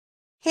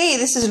Hey,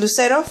 this is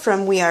Lucero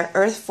from We Are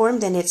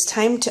Earthformed, and it's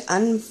time to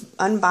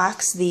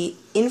unbox the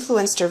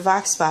Influenster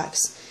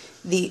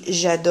VoxBox, the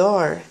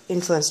J'adore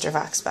Influenster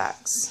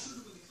VoxBox.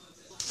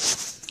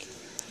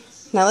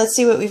 Now let's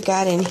see what we've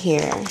got in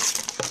here.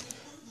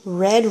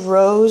 Red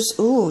rose,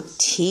 ooh,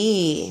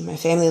 tea. My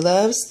family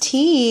loves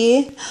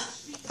tea.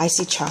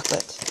 Icy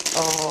chocolate.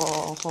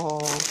 Oh,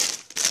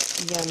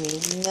 yummy.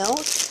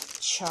 Milk,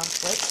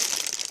 chocolate,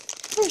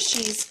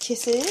 Hershey's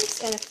Kisses,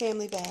 and a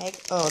family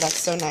bag. Oh, that's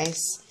so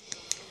nice.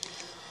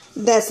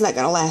 That's not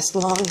going to last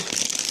long.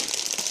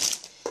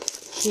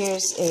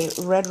 Here's a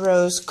red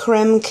rose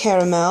creme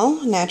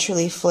caramel,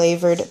 naturally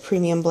flavored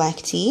premium black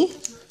tea.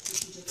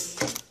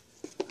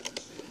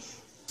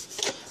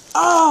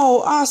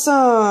 Oh,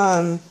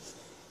 awesome!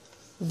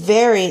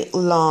 Very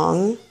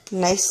long,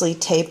 nicely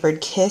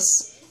tapered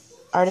kiss,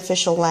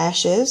 artificial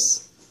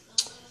lashes.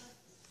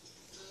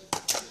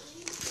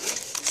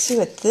 Let's see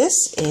what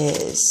this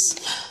is.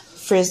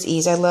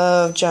 Frizz. I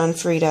love John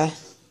Frieda.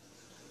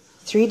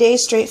 3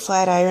 days straight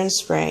flat iron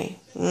spray.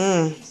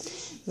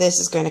 This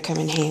is going to come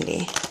in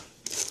handy.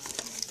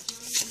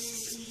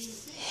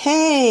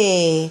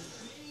 Hey!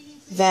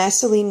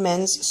 Vaseline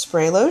men's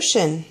spray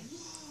lotion.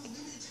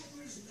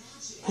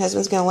 My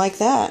husband's going to like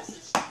that.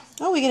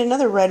 Oh, we get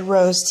another red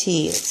rose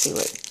tea. Let's see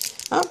what...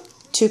 Oh,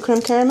 2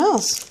 creme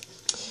caramels.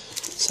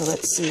 So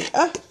let's see.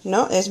 Oh,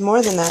 no, there's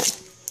more than that.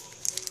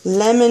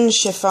 Lemon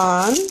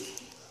chiffon.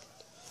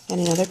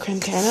 And another creme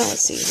caramel.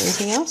 Let's see.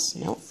 Anything else?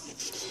 Nope.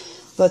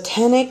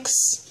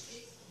 Botanics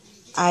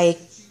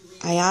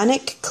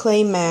Ionic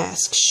clay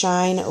mask,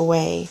 shine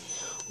away.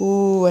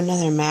 Ooh,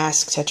 another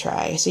mask to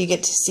try. So you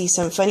get to see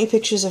some funny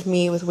pictures of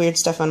me with weird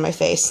stuff on my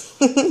face.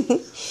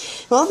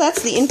 Well,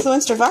 that's the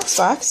Influencer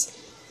VoxBox.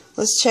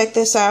 Let's check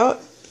this out.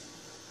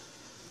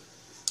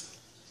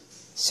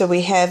 So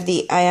we have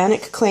the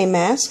Ionic clay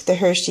mask, the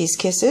Hershey's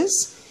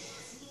Kisses,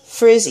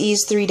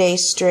 Frizz 3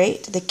 days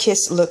straight, the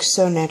Kiss Looks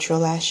So Natural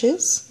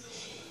lashes,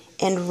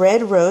 and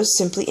red rose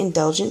simply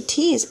indulgent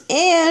teas.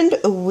 And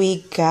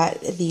we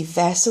got the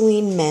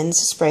Vaseline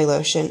men's spray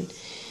lotion.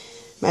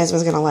 My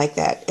husband's going to like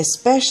that,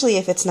 especially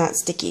if it's not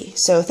sticky.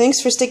 So thanks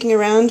for sticking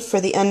around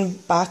for the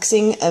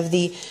unboxing of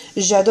the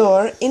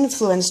J'adore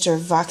Influencer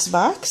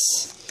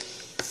VoxBox.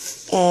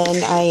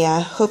 And I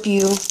hope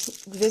you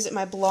visit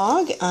my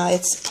blog.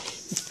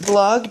 It's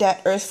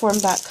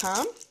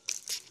blog.earthformed.com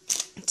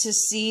to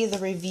see the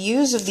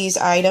reviews of these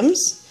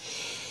items.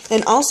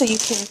 And also you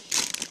can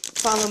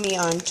follow me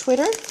on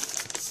Twitter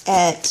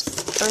at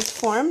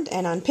Earthformed,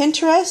 and on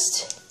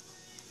Pinterest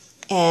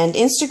and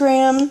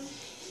Instagram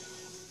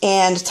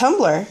and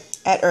Tumblr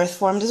at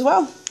Earthformed as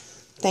well.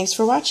 Thanks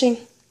for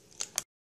watching.